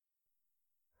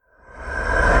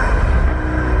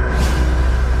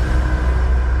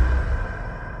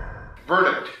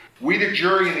the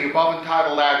jury in the above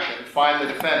entitled action find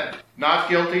the defendant not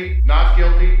guilty, not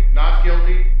guilty, not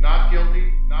guilty, not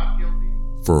guilty, not guilty.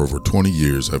 For over 20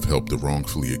 years, I've helped the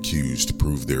wrongfully accused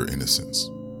prove their innocence.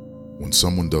 When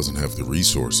someone doesn't have the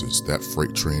resources, that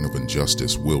freight train of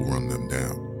injustice will run them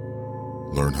down.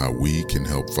 Learn how we can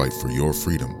help fight for your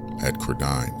freedom at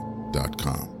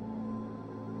credine.com.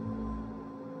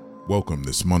 Welcome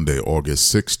this Monday, August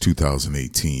 6,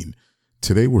 2018.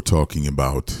 Today we're talking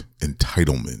about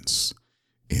entitlements.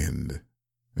 And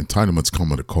entitlements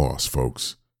come at a cost,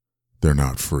 folks. They're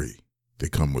not free. They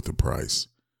come with a price,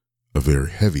 a very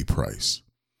heavy price.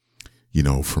 You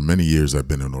know, for many years I've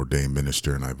been an ordained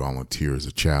minister and I volunteer as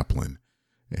a chaplain.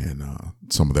 And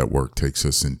some of that work takes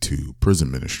us into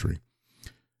prison ministry.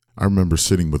 I remember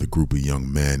sitting with a group of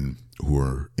young men who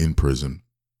are in prison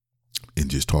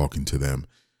and just talking to them.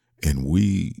 And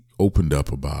we opened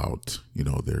up about,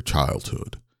 their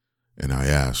childhood. And I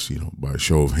asked, by a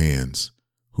show of hands,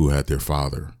 who had their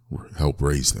father help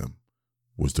raise them?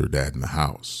 Was their dad in the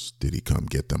house? Did he come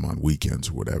get them on weekends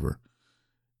or whatever?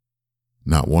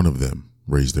 Not one of them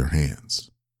raised their hands.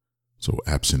 So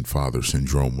absent father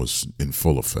syndrome was in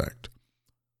full effect.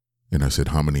 And I said,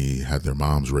 how many had their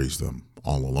moms raise them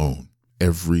all alone?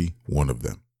 Every one of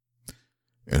them.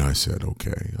 And I said,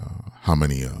 okay, how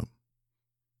many,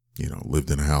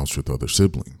 lived in a house with other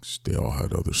siblings? They all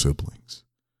had other siblings.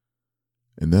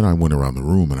 And then I went around the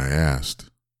room and I asked,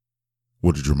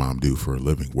 what did your mom do for a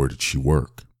living? Where did she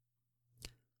work?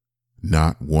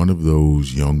 Not one of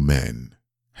those young men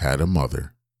had a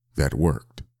mother that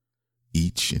worked.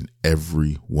 Each and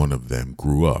every one of them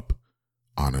grew up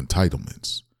on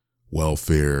entitlements.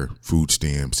 Welfare, food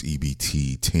stamps,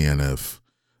 EBT, TANF,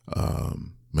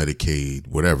 Medicaid,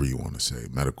 whatever you want to say,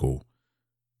 medical.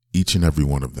 Each and every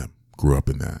one of them grew up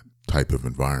in that type of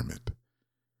environment.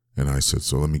 And I said,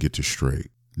 so let me get this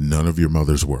straight. None of your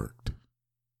mothers worked.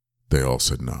 They all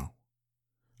said no.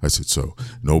 I said, so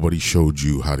nobody showed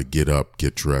you how to get up,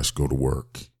 get dressed, go to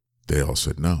work. They all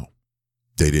said no.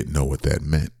 They didn't know what that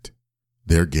meant.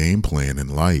 Their game plan in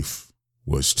life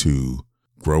was to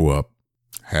grow up,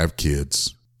 have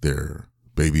kids. Their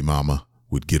baby mama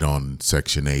would get on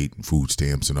Section 8 and food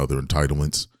stamps and other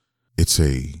entitlements. It's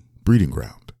a breeding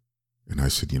ground. And I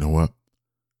said, you know what?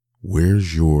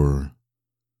 Where's your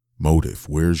motive?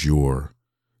 Where's your,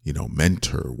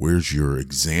 mentor? Where's your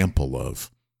example of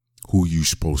who you're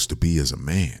supposed to be as a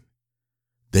man?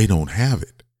 They don't have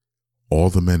it. All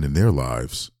the men in their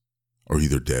lives are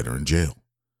either dead or in jail.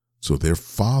 So they're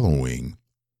following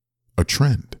a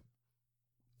trend.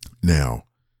 Now,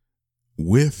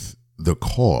 with the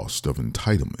cost of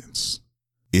entitlements,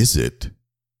 is it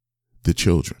the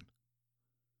children?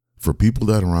 For people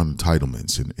that are on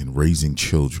entitlements and raising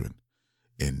children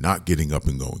and not getting up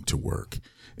and going to work,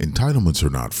 entitlements are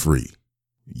not free.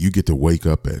 You get to wake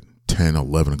up at 10,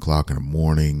 11 o'clock in the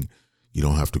morning. You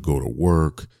don't have to go to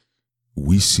work.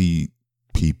 We see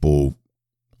people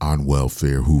on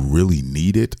welfare who really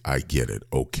need it. I get it.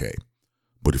 Okay.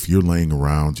 But if you're laying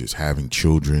around just having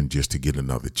children just to get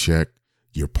another check,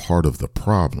 you're part of the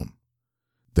problem.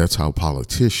 That's how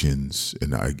politicians,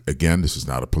 and again, this is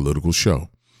not a political show,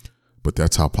 but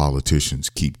that's how politicians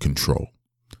keep control.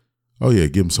 Oh, yeah,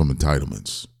 give them some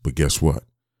entitlements. But guess what?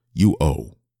 You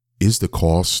owe. Is the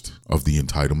cost of the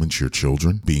entitlements your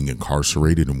children being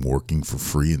incarcerated and working for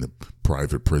free in the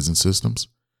private prison systems,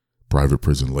 private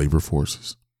prison labor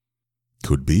forces?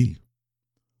 Could be.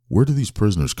 Where do these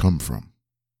prisoners come from?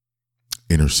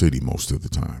 Inner city most of the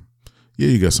time. Yeah,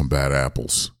 you got some bad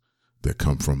apples that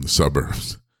come from the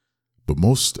suburbs. But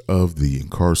most of the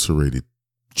incarcerated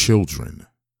children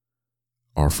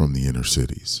are from the inner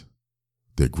cities.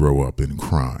 They grow up in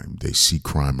crime. They see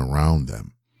crime around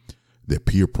them. The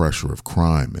peer pressure of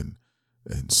crime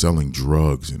and selling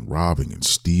drugs and robbing and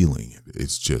stealing.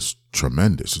 It's just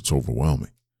tremendous. It's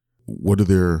overwhelming. What are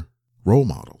their role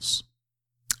models?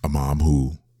 A mom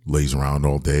who lays around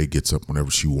all day, gets up whenever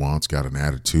she wants, got an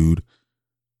attitude,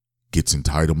 gets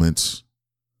entitlements.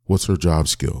 What's her job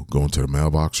skill? Going to the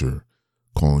mailbox or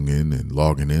calling in and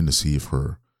logging in to see if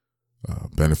her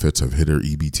benefits have hit her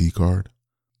EBT card?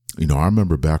 I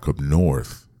remember back up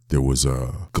north, there was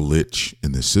a glitch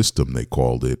in the system, they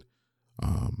called it.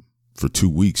 For 2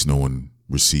 weeks, no one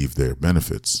received their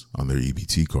benefits on their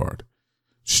EBT card.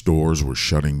 Stores were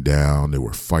shutting down. There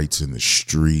were fights in the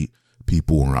street.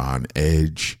 People were on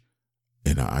edge.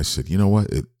 And I said, you know what?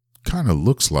 It kind of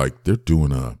looks like they're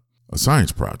doing a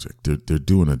science project. They're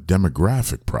doing a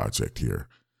demographic project here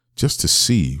just to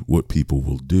see what people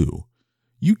will do.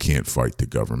 You can't fight the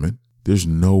government. There's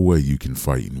no way you can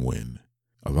fight and win.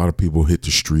 A lot of people hit the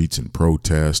streets and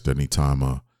protest anytime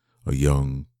a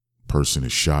young Person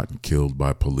is shot and killed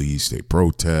by police. They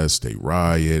protest, they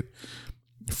riot.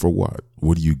 For what?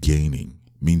 What are you gaining?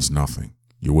 Means nothing.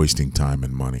 You're wasting time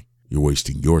and money. You're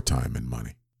wasting your time and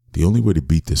money. The only way to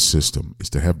beat this system is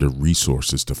to have the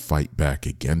resources to fight back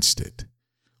against it.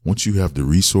 Once you have the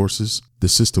resources, the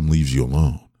system leaves you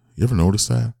alone. You ever notice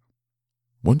that?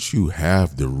 Once you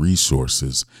have the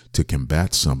resources to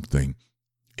combat something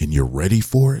and you're ready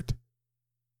for it,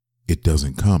 it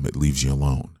doesn't come. It leaves you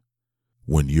alone.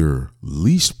 When you're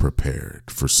least prepared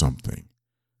for something,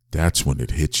 that's when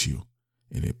it hits you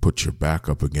and it puts your back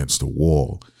up against the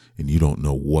wall and you don't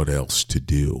know what else to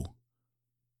do.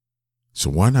 So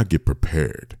why not get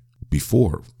prepared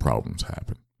before problems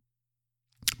happen?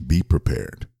 Be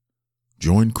prepared.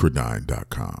 Join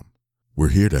Credine.com. We're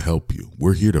here to help you.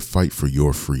 We're here to fight for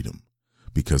your freedom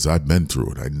because I've been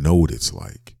through it. I know what it's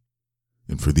like.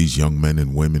 And for these young men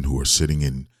and women who are sitting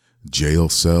in jail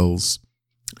cells,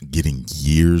 getting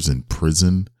years in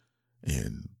prison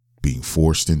and being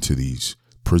forced into these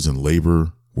prison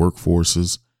labor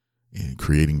workforces and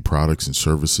creating products and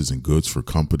services and goods for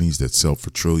companies that sell for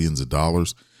trillions of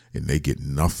dollars and they get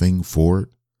nothing for it.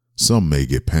 Some may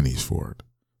get pennies for it,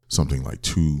 something like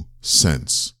 2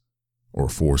 cents or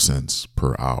 4 cents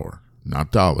per hour,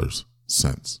 not dollars,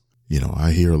 cents. You know,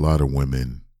 I hear a lot of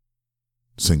women,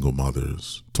 single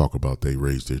mothers, talk about they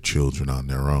raised their children on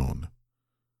their own.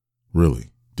 Really?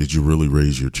 Did you really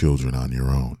raise your children on your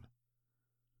own?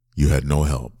 You had no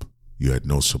help. You had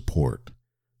no support.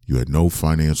 You had no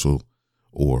financial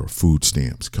or food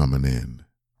stamps coming in.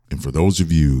 And for those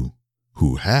of you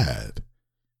who had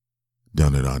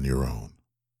done it on your own,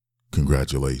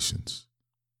 congratulations.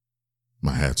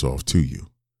 My hat's off to you.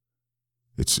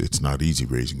 It's not easy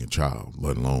raising a child,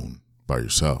 let alone by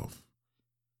yourself.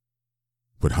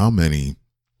 But how many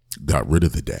got rid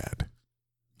of the dad?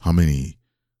 How many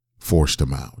forced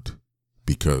him out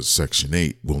because Section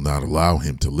 8 will not allow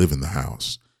him to live in the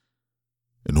house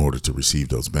in order to receive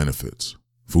those benefits?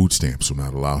 Food stamps will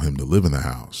not allow him to live in the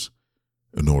house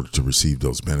in order to receive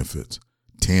those benefits.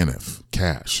 TANF,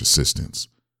 cash assistance,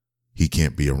 he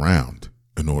can't be around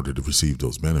in order to receive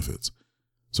those benefits.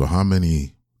 So how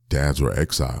many dads were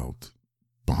exiled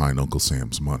behind Uncle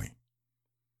Sam's money?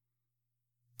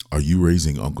 Are you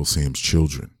raising Uncle Sam's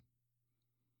children?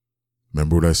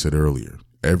 Remember what I said earlier.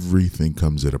 Everything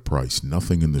comes at a price.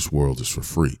 Nothing in this world is for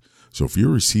free. So if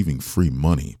you're receiving free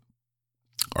money,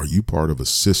 are you part of a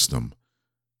system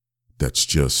that's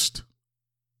just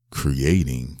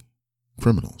creating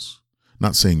criminals?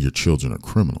 Not saying your children are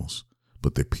criminals,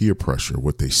 but the peer pressure,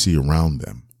 what they see around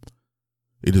them.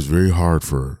 It is very hard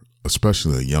for,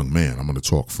 especially a young man, I'm going to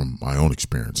talk from my own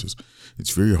experiences. It's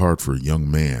very hard for a young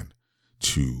man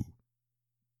to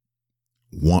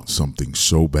want something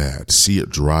so bad, see it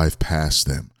drive past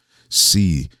them,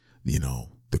 see,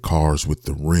 the cars with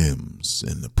the rims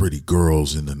and the pretty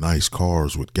girls in the nice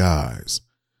cars with guys,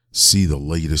 see the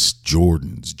latest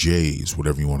Jordans, J's,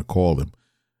 whatever you want to call them,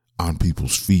 on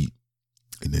people's feet.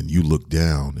 And then you look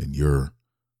down and your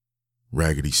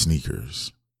raggedy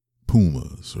sneakers,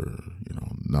 Pumas, or,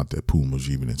 not that Puma's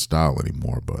even in style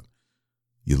anymore, but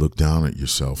you look down at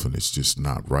yourself and it's just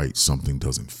not right. Something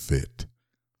doesn't fit.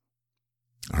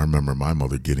 I remember my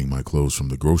mother getting my clothes from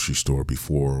the grocery store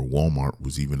before Walmart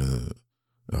was even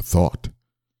a thought.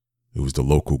 It was the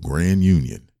local Grand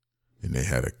Union, and they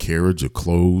had a carriage of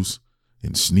clothes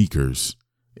and sneakers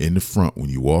in the front when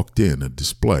you walked in, a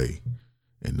display,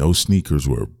 and those sneakers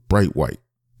were bright white,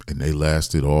 and they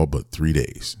lasted all but 3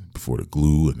 days before the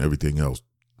glue and everything else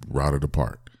rotted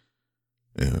apart.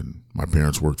 And my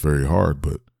parents worked very hard,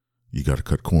 but you got to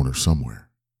cut corners somewhere.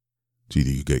 It's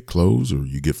either you get clothes or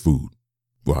you get food.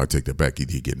 Well, I take that back.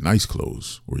 Either you get nice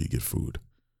clothes or you get food.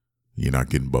 You're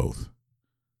not getting both.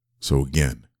 So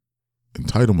again,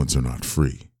 entitlements are not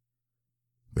free.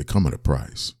 They come at a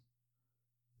price.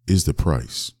 Is the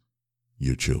price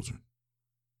your children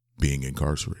being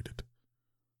incarcerated,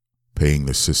 paying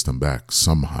the system back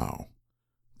somehow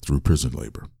through prison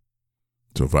labor?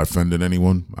 So if I offended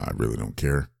anyone, I really don't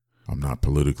care. I'm not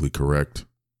politically correct.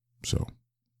 So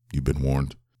you've been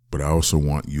warned. But I also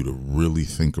want you to really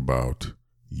think about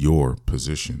your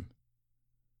position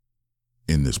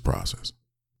in this process.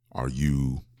 Are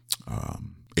you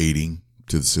aiding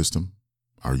to the system?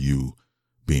 Are you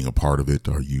being a part of it?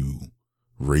 Are you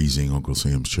raising Uncle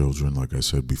Sam's children, like I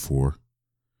said before?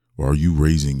 Or are you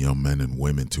raising young men and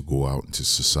women to go out into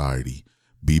society,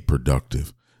 be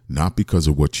productive, not because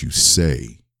of what you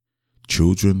say?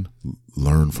 Children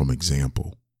learn from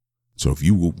example. So if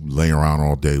you lay around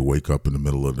all day, wake up in the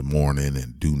middle of the morning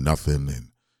and do nothing and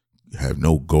have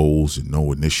no goals and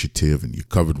no initiative, and you're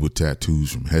covered with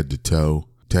tattoos from head to toe.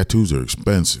 Tattoos are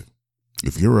expensive.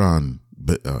 If you're on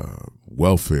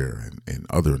welfare and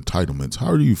other entitlements, how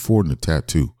are you affording a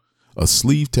tattoo? A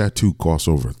sleeve tattoo costs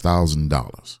over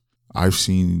 $1,000. I've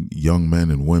seen young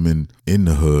men and women in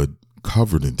the hood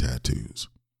covered in tattoos.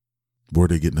 Where are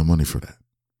they getting the money for that?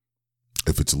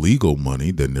 If it's legal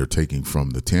money, then they're taking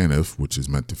from the TANF, which is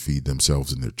meant to feed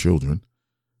themselves and their children.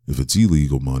 If it's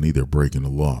illegal money, they're breaking the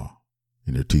law,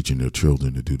 and they're teaching their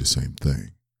children to do the same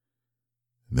thing.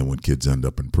 And then when kids end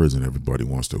up in prison, everybody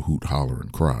wants to hoot, holler,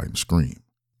 and cry and scream.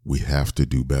 We have to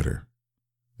do better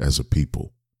as a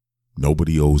people.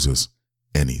 Nobody owes us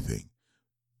anything.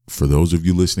 For those of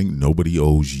you listening, nobody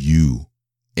owes you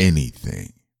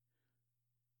anything.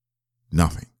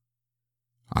 Nothing.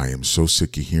 I am so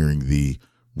sick of hearing the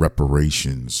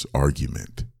reparations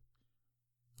argument.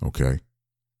 Okay?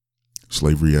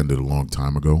 Slavery ended a long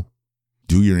time ago.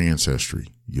 Do your ancestry.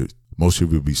 Most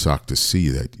of you will be shocked to see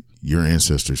that your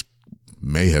ancestors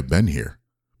may have been here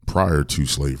prior to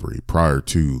slavery, prior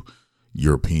to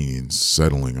Europeans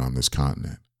settling on this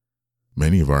continent.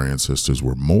 Many of our ancestors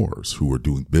were Moors who were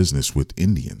doing business with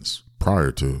Indians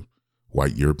prior to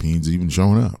white Europeans even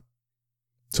showing up.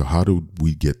 So how did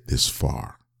we get this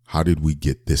far? How did we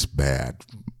get this bad?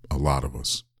 A lot of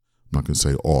us. I'm not going to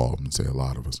say all, I'm going to say a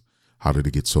lot of us. How did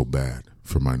it get so bad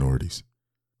for minorities?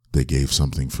 They gave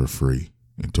something for free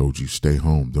and told you, stay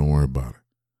home, don't worry about it.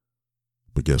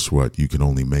 But guess what? You can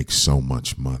only make so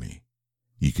much money.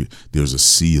 There's a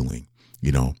ceiling.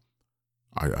 You know,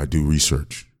 I do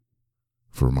research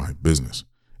for my business,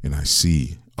 and I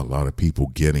see a lot of people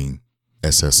getting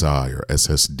SSI or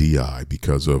SSDI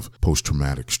because of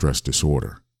post-traumatic stress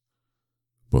disorder.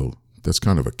 Well, that's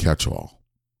kind of a catch-all.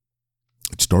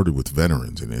 It started with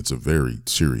veterans, and it's a very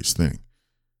serious thing.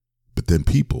 But then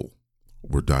people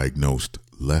were diagnosed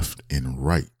left and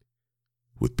right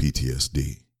with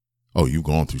PTSD. Oh, you've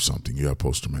gone through something. You have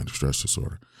post-traumatic stress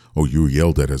disorder. Oh, you were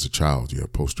yelled at as a child. You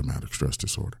have post-traumatic stress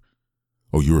disorder.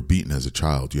 Oh, you were beaten as a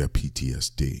child. You have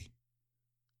PTSD.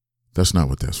 That's not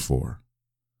what that's for.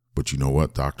 But you know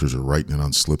what? Doctors are writing it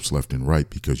on slips left and right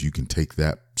because you can take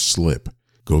that slip,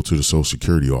 go to the Social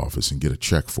Security office and get a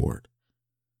check for it.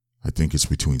 I think it's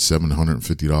between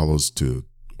 $750 to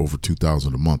over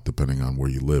 $2,000 a month, depending on where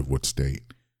you live, what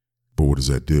state. But what does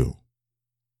that do?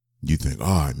 You think, oh,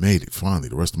 I made it finally.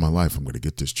 The rest of my life, I'm going to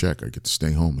get this check. I get to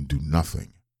stay home and do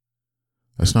nothing.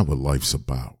 That's not what life's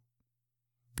about.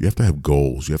 You have to have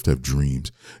goals. You have to have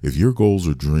dreams. If your goals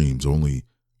or dreams only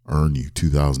earn you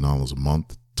 $2,000 a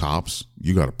month tops,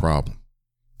 you got a problem.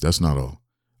 That's not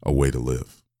a way to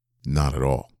live. Not at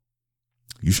all.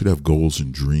 You should have goals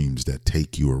and dreams that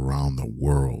take you around the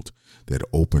world, that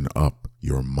open up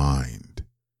your mind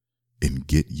and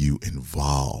get you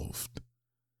involved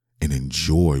and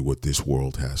enjoy what this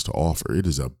world has to offer. It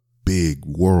is a big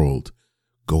world.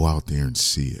 Go out there and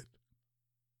see it.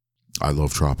 I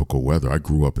love tropical weather. I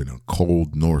grew up in a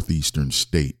cold northeastern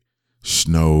state,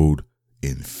 snowed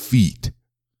in feet,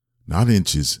 not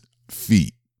inches,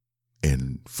 feet.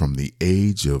 And from the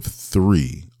age of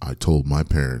 3, I told my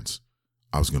parents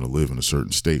I was going to live in a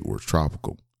certain state where it's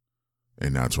tropical.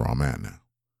 And that's where I'm at now.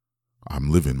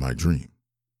 I'm living my dream.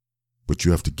 But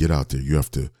you have to get out there. You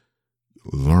have to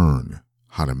learn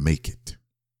how to make it.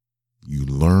 You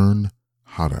learn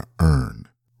how to earn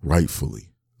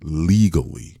rightfully,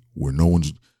 legally, where no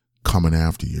one's coming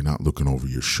after you. You're not looking over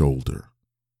your shoulder.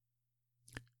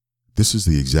 This is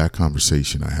the exact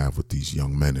conversation I have with these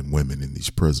young men and women in these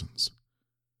prisons.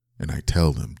 And I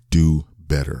tell them, do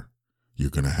better. You're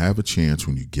going to have a chance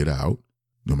when you get out,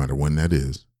 no matter when that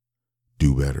is,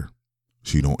 do better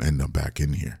so you don't end up back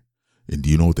in here. And do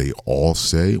you know what they all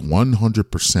say?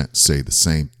 100% say the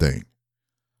same thing.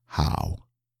 How?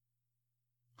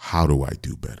 How do I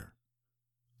do better?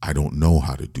 I don't know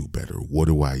how to do better. What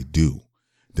do I do?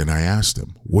 Then I ask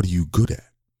them, what are you good at?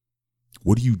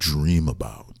 What do you dream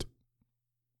about?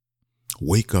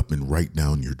 Wake up and write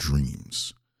down your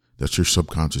dreams. That's your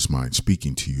subconscious mind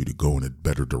speaking to you to go in a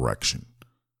better direction.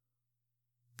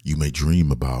 You may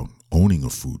dream about owning a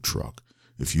food truck.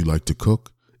 If you like to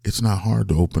cook, it's not hard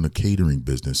to open a catering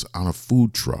business on a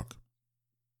food truck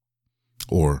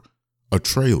or a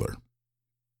trailer.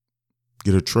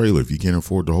 Get a trailer. If you can't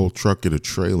afford the whole truck, get a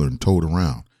trailer and tow it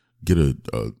around. Get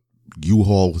a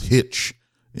U-Haul hitch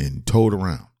and tow it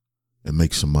around and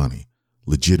make some money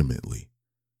legitimately.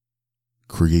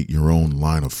 Create your own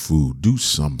line of food. Do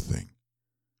something,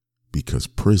 because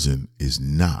prison is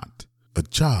not a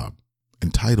job.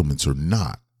 Entitlements are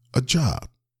not a job.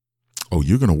 Oh,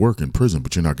 you're going to work in prison,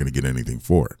 but you're not going to get anything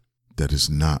for it. That is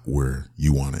not where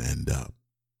you want to end up.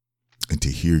 And to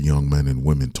hear young men and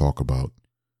women talk about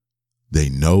they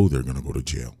know they're going to go to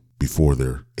jail before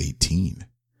they're 18.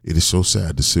 It is so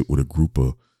sad to sit with a group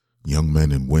of young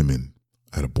men and women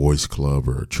at a boys' club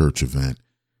or a church event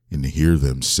and to hear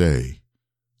them say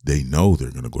they know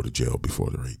they're going to go to jail before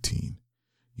they're 18.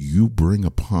 You bring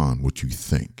upon what you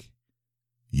think.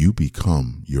 You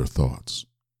become your thoughts.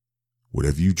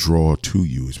 Whatever you draw to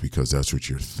you is because that's what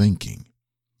you're thinking.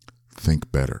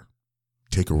 Think better.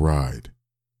 Take a ride.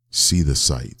 See the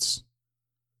sights.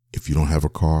 If you don't have a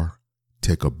car,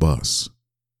 take a bus.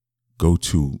 Go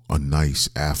to a nice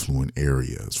affluent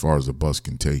area as far as the bus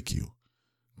can take you.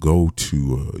 Go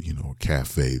to a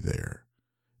cafe there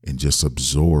and just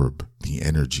absorb the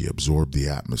energy, absorb the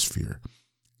atmosphere.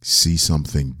 See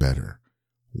something better.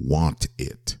 Want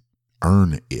it.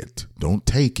 Earn it. Don't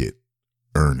take it.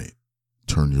 Earn it.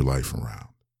 Turn your life around.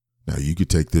 Now, you could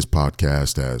take this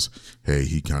podcast as, hey,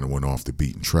 he kind of went off the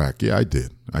beaten track. Yeah, I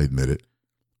did. I admit it.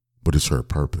 But it's her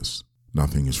purpose.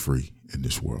 Nothing is free in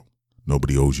this world.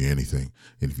 Nobody owes you anything.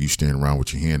 And if you stand around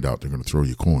with your hand out, they're going to throw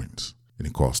you coins. And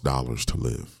it costs dollars to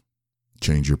live.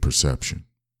 Change your perception.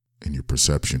 And your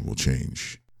perception will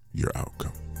change your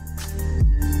outcome.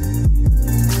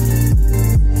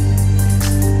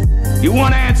 You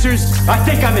want answers? I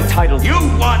think I'm entitled. You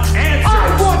want answers?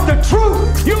 I want the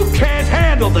truth. You can't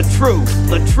handle the truth.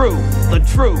 The truth. The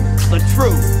truth. The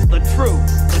truth. The truth.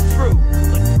 The truth.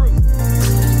 The truth.